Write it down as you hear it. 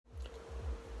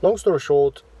Long story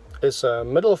short, it's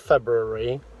middle of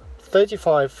February,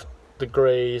 35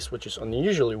 degrees, which is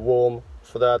unusually warm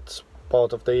for that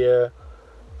part of the year,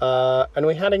 and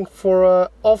we're heading for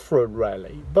a off-road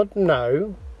rally. But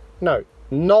no,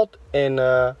 not in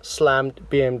a slammed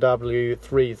BMW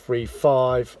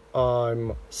 335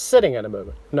 I'm sitting at the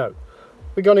moment. No,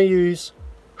 we're gonna use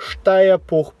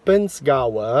Steyr-Puch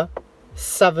Pinzgauer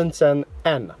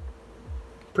 710N.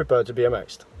 Prepare to be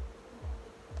amazed.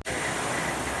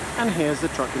 And here's the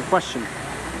truck in question.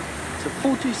 It's a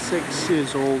 46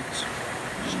 years old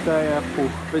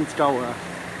Steyr-Puch Pinzgauer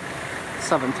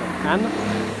 710N.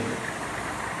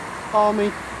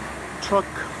 Army truck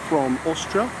from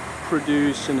Austria,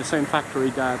 produced in the same factory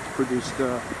that produced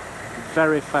the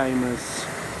very famous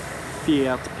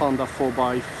Fiat Panda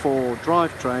 4x4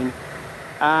 drivetrain.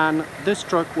 And this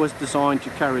truck was designed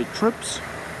to carry troops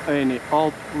in the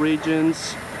Alp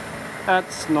regions.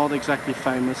 That's not exactly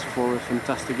famous for a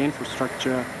fantastic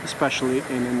infrastructure, especially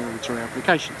in the military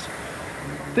applications.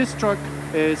 This truck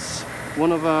is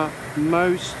one of the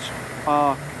most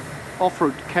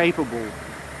off-road capable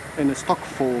in a stock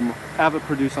form ever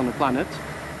produced on the planet.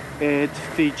 It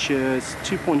features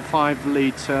 2.5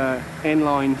 litre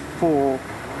inline 4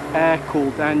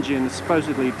 air-cooled engine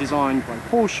supposedly designed by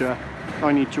Porsche.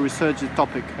 I need to research the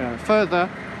topic further,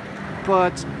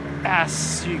 but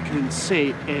as you can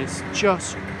see, it's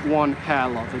just one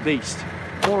hell of a beast.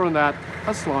 More on that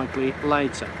slightly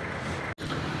later.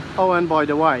 Oh, and by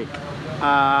the way,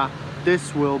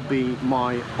 this will be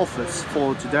my office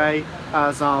for today,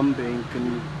 as I'm being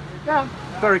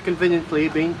very conveniently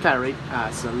being carried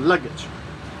as a luggage.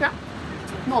 Yeah,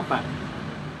 not bad.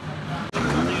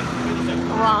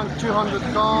 Around 200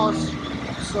 cars,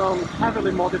 some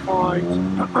heavily modified,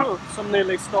 some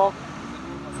nearly stock.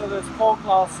 So there's 4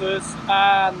 classes,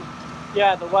 and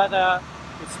yeah, the weather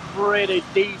is pretty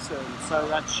decent, so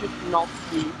that should not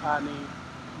be any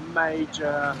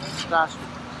major catastrophe.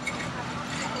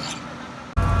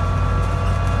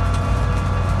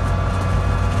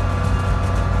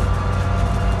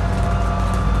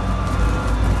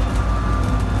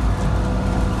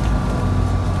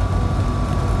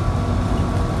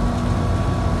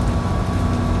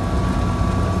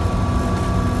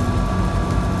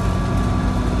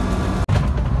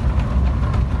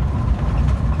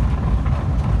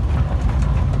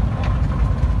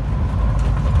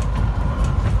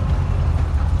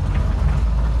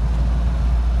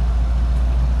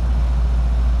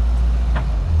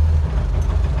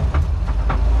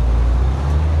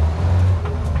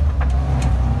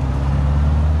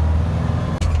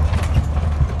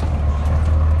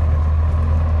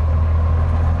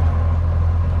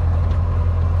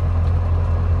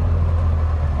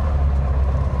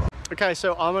 Okay,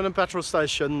 so I'm at a petrol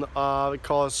station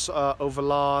because over the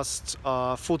last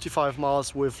 45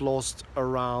 miles we've lost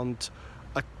around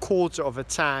a quarter of a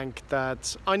tank.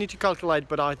 That I need to calculate,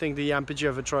 but I think the MPG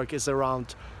of a truck is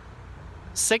around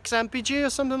 6 MPG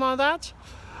or something like that.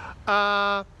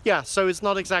 Yeah, so it's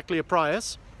not exactly a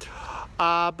Prius.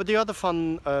 But the other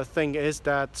fun thing is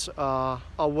that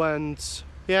I went,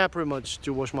 pretty much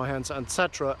to wash my hands,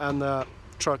 etc. and the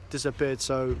truck disappeared,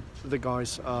 so the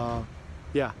guys,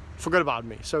 forgot about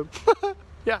me. So,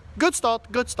 yeah, good start.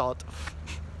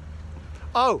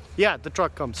 Oh, yeah, the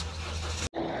truck comes.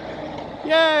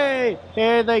 Yay!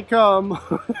 Here they come.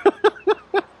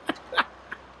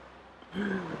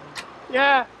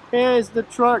 Yeah, here's the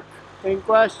truck in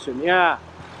question, yeah.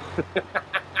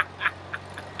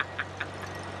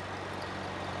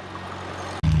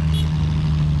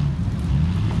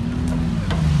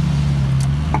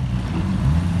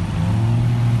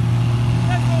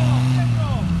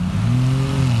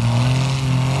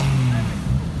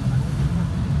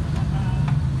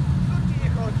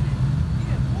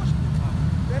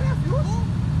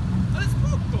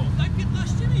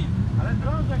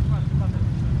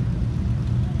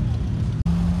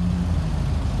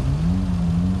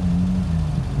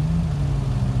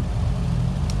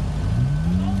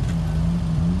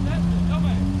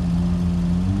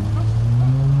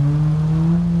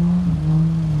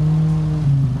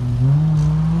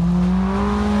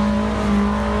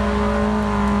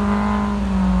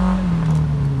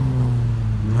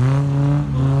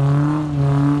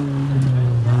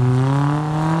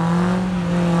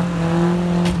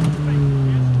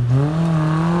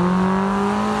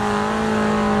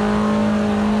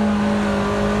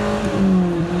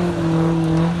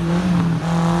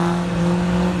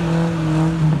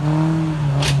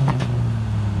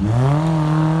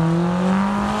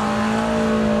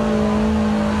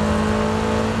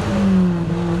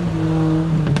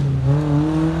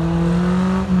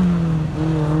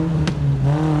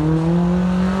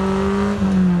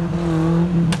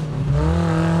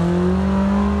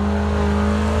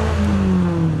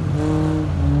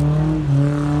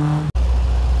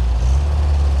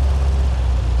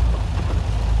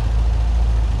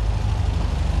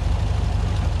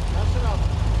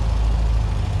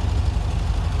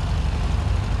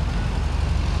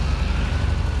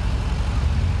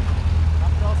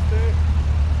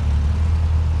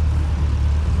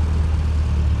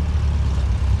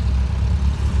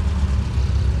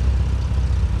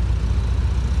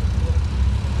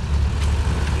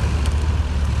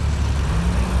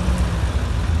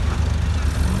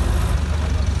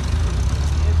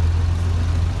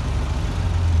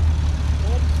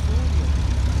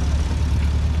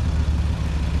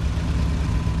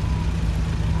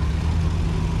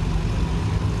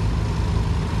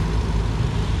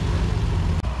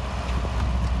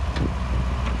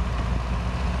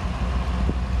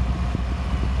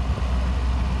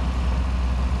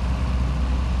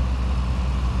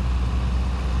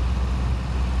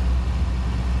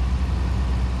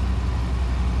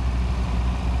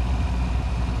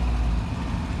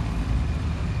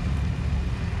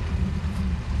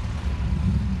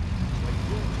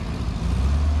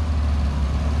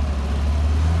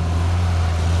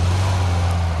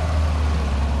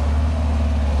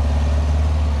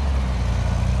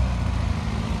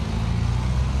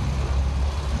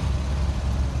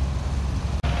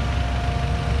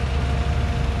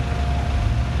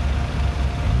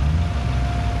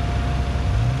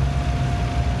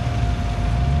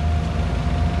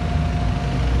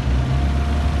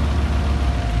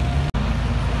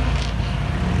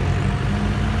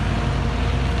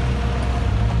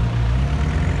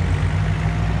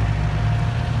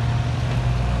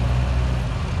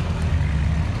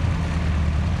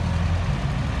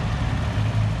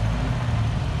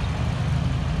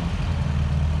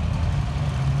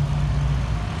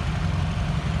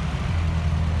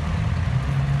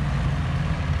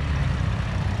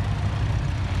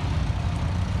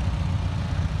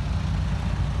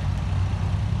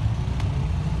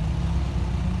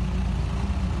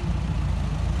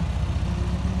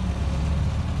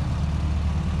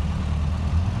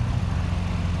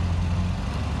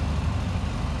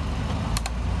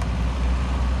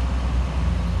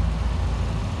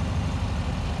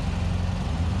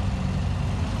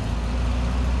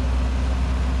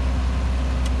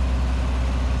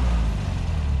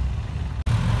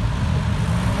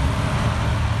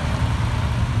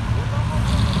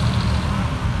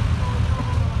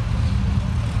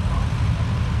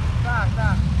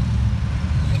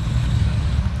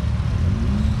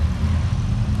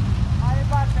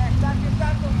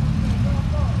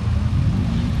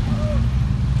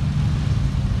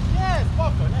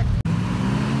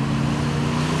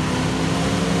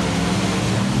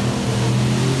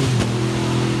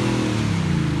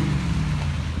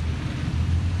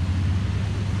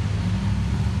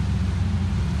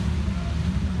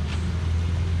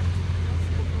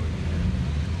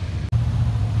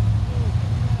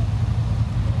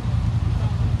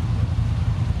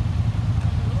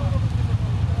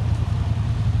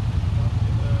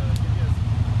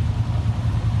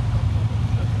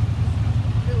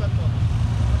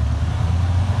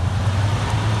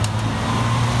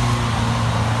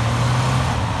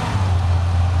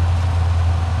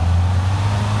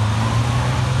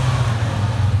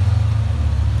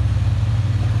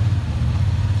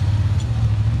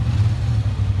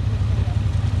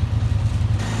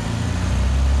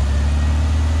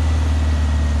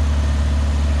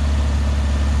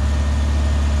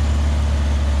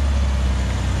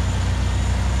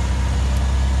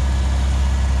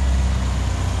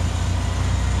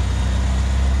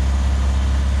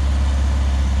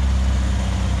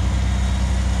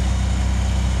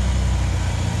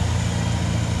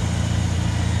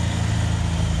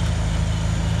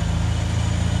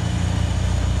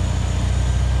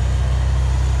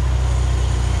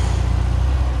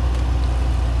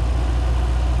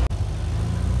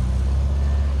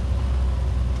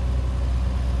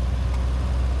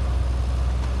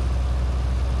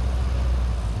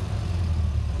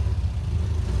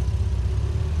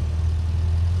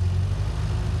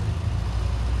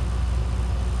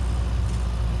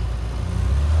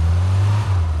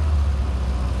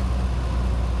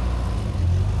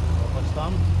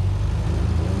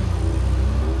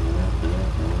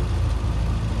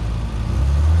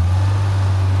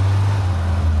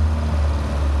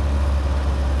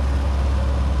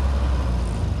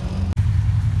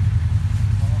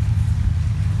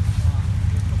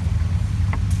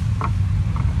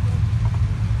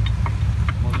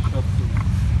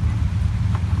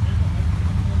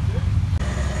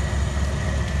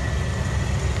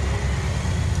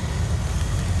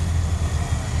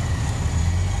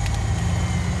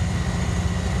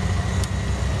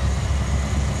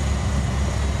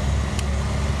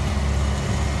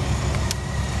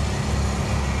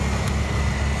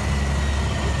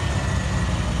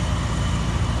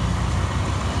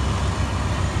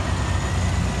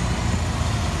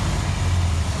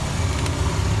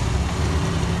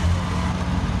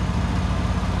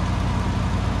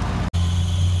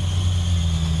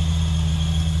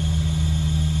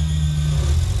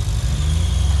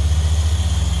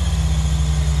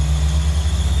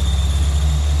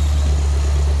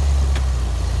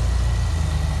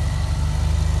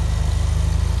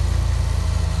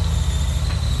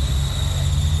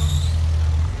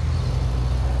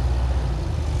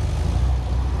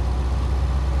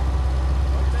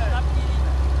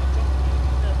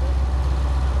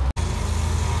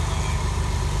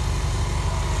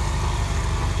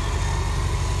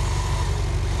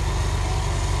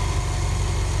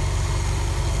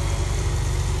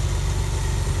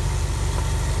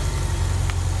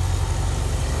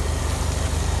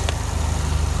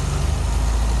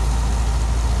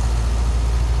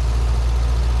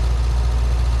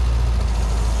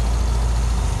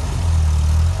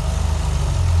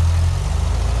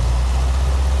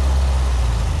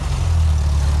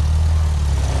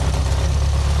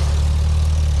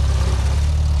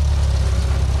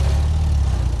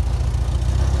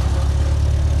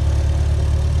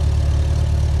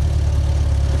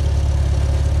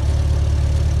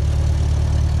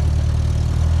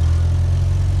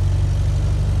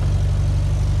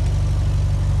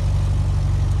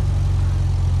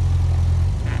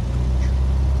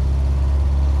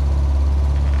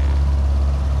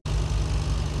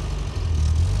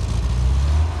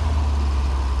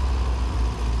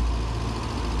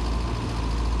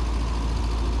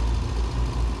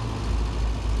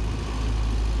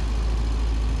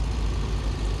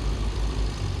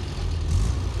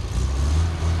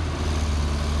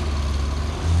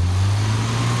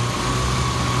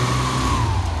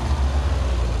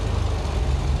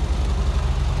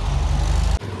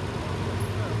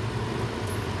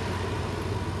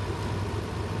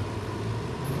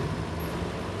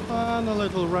 done a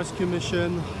little rescue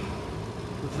mission.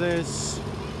 This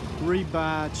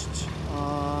rebadged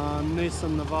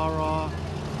Nissan Navara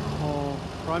or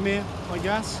Premier, I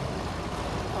guess,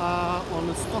 on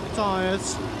the stock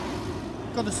tires.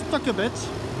 Got stuck a bit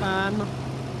and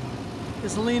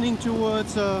is leaning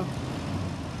towards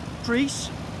trees.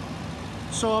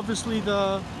 So obviously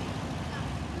the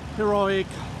heroic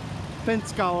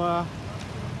Pinzgauer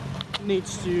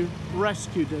needs to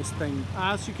rescue this thing.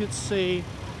 As you can see,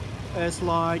 it's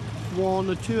like 1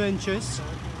 or 2 inches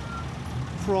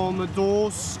from the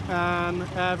doors, and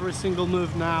every single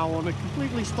move now on a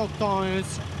completely stock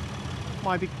tires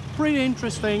might be pretty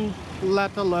interesting,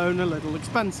 let alone a little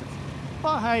expensive.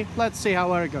 But hey, let's see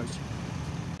how it goes.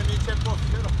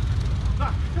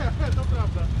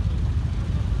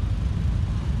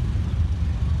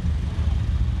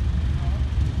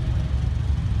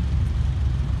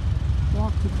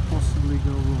 What could possibly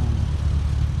go wrong?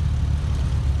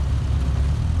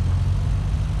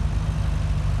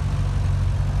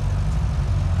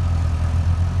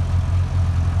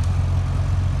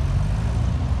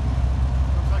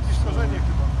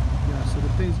 Yeah, so the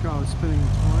Pinzgauer is spinning the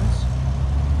tires.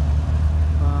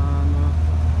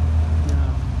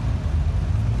 Yeah,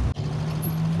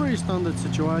 pretty standard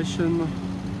situation.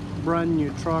 Brand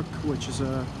new truck, which is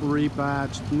a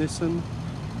rebadged Nissan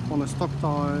on a stock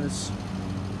tires.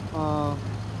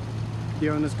 The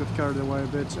owners got carried away a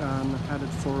bit and headed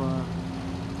for a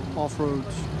off-road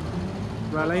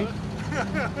rally.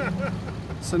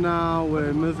 So now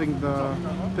we're moving the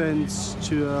pins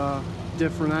to a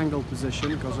different angle position,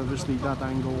 because obviously that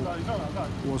angle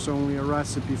was only a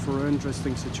recipe for an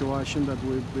interesting situation that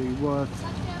would be worth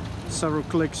several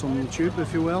clicks on YouTube,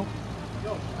 if you will.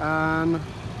 And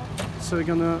so we're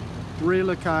gonna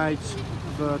relocate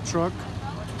the truck,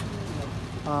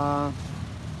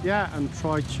 yeah, and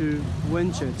try to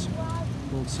winch it.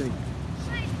 We'll see.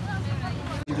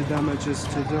 The damage is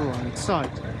to the right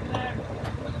side.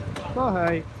 Oh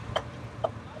hey,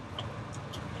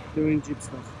 doing Jeep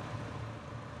stuff.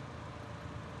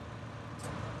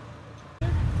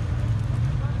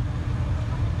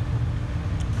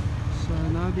 So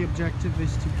now the objective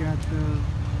is to get the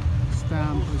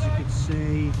stamp. As you can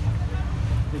see,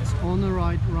 it's on the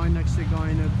right next to the guy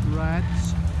in the red.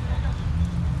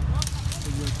 So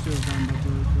there's 2 of them, but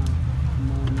they're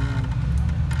more now.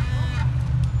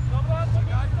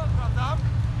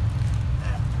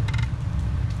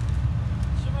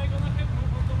 Trzymaj go na chybku,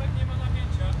 bo Tomek nie ma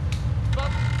napięcia.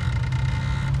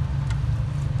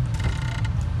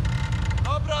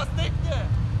 Dobra, styknie!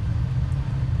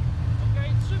 Okej,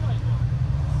 trzymaj go.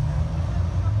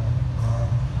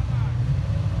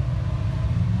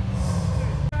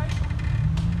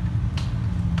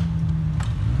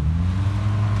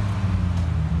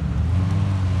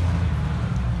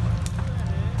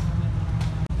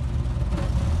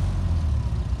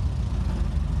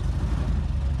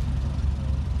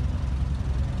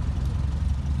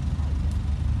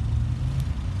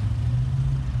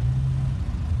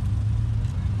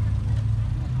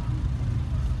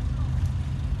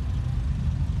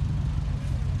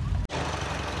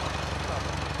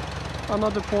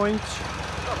 Another point,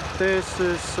 this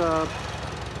is a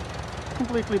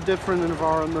completely different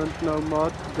environment, no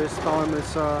mud. This time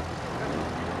it's a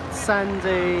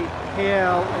sandy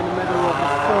hill in the middle of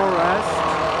the forest.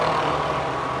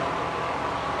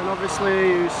 And obviously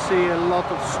you see a lot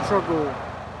of struggle.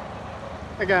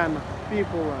 Again,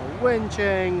 people are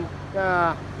winching,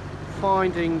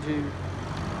 fighting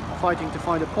to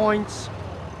find the points.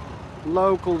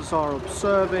 Locals are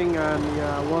observing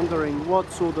and wondering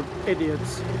what sort of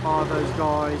idiots are those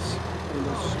guys in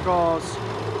the cars.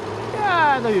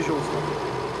 Yeah, the usual stuff.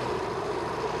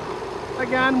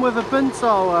 Again, with the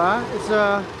Pinzgauer, it's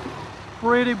a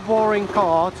pretty boring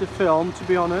car to film, to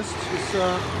be honest. It's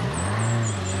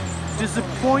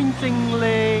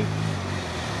disappointingly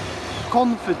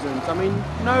confident. I mean,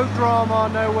 no drama,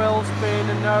 no wheel spin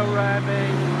and no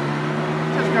revving.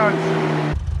 Just going.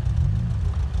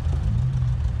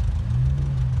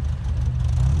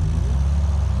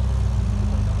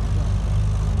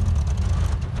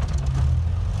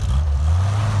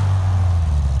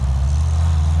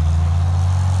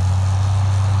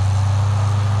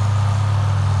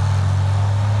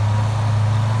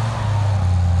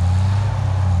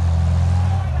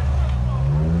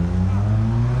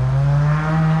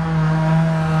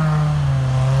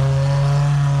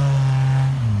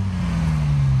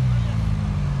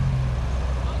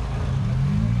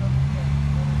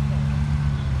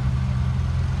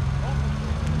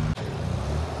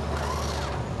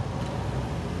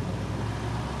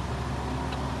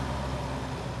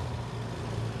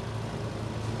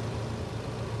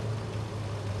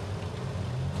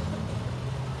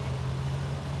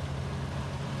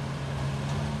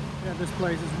 This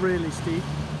place is really steep,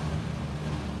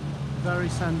 very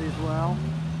sandy as well.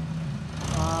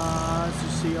 As you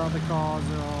see, other cars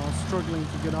are struggling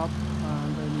to get up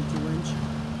and they need to winch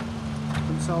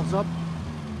themselves up.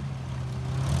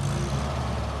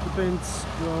 The bins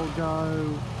will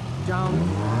go down.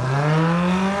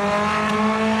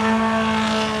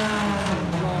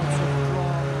 Lots of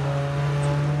drop,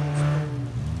 spin.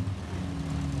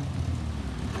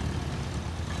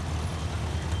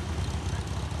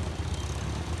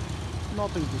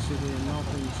 Nothing to see here,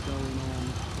 nothing's going on.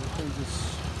 I think it's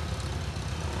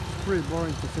pretty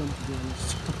boring to film, to be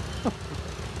honest.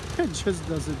 It just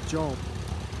does its job.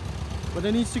 When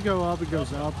it needs to go up, it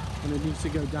goes up. When it needs to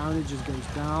go down, it just goes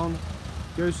down.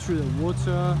 Goes through the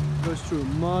water, goes through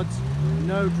mud,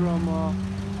 no drama,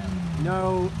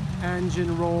 no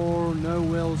engine roar, no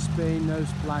wheel spin, no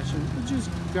splashing. It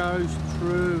just goes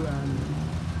through and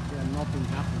yeah, nothing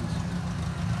happens.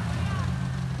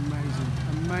 Amazing,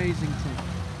 amazing thing.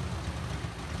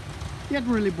 Yet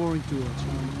really boring to watch.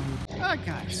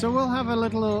 Okay, so we'll have a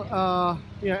little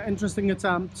interesting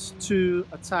attempt to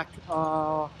attack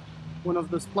one of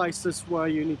those places where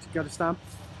you need to get a stamp.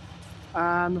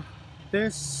 And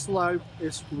this slope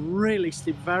is really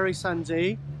steep, very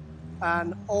sandy,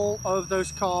 and all of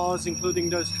those cars, including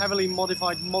those heavily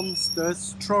modified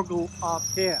monsters, struggle up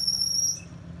here.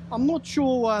 I'm not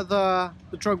sure whether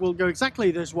the truck will go exactly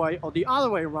this way or the other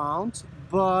way around,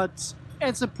 but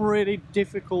it's a pretty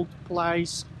difficult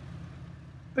place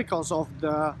because of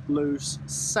the loose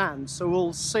sand. So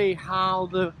we'll see how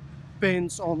the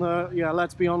pins on the,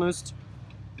 let's be honest,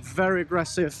 very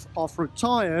aggressive off-road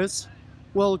tires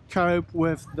will cope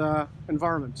with the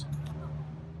environment.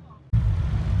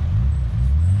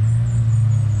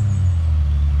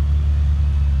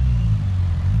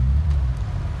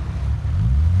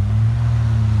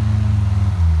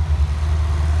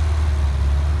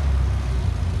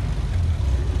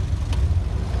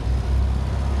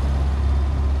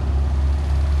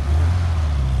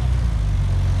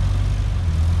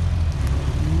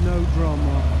 No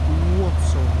drama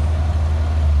whatsoever.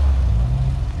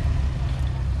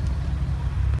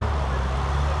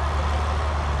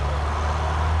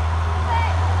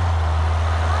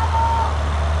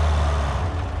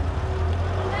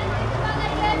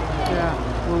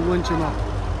 We'll winch him up.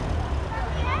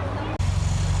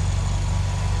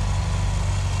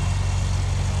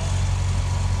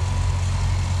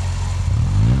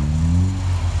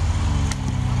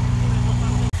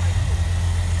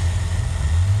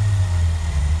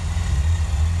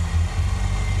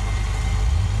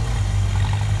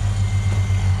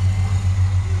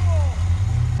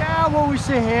 What we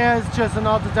see here is just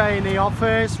another day in the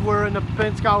office. We're in the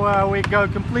Pinzgauer, we go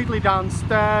completely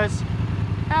downstairs.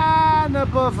 And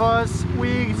above us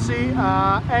we see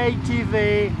a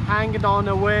ATV hanging on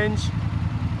a winch.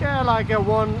 Yeah, like a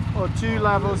 1 or 2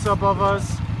 levels above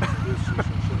us.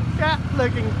 Yeah,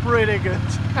 looking pretty good.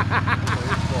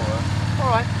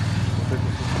 Alright.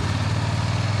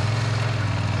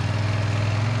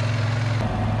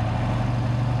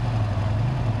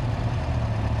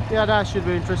 Yeah, that should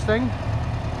be interesting.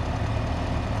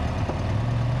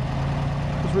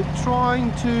 Because we're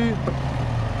trying to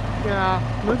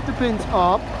move the pins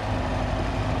up,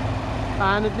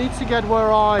 and it needs to get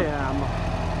where I am.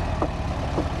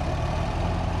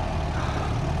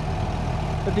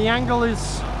 But the angle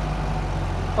is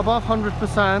above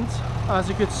 100%. As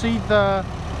you can see, the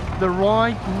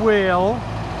right wheel.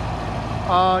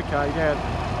 Okay, good.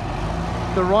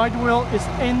 The right wheel is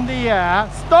in the air.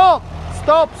 Stop!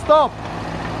 Stop! Stop!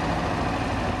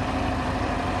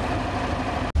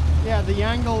 Yeah, the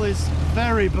angle is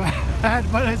very bad,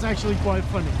 but it's actually quite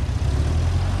funny.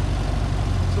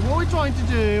 So what we're trying to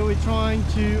do, we're trying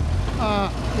to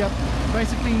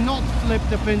basically not flip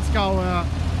the Pinzgauer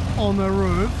on the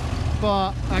roof,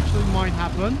 but actually might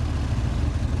happen.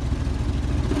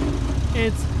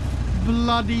 It's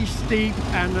bloody steep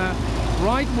and the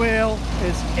right wheel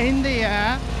is in the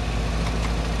air.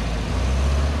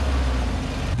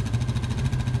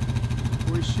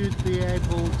 We should be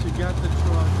able to get the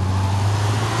truck.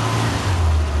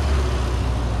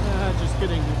 Just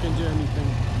kidding, we can do anything.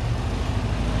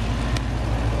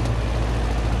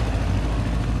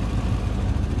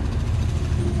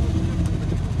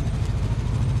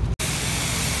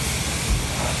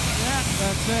 Yeah,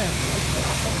 that's it.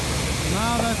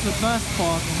 Now that's the best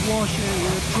part, washing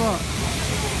the truck.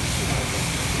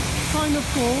 Kind of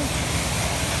cool.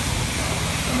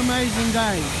 An amazing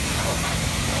day.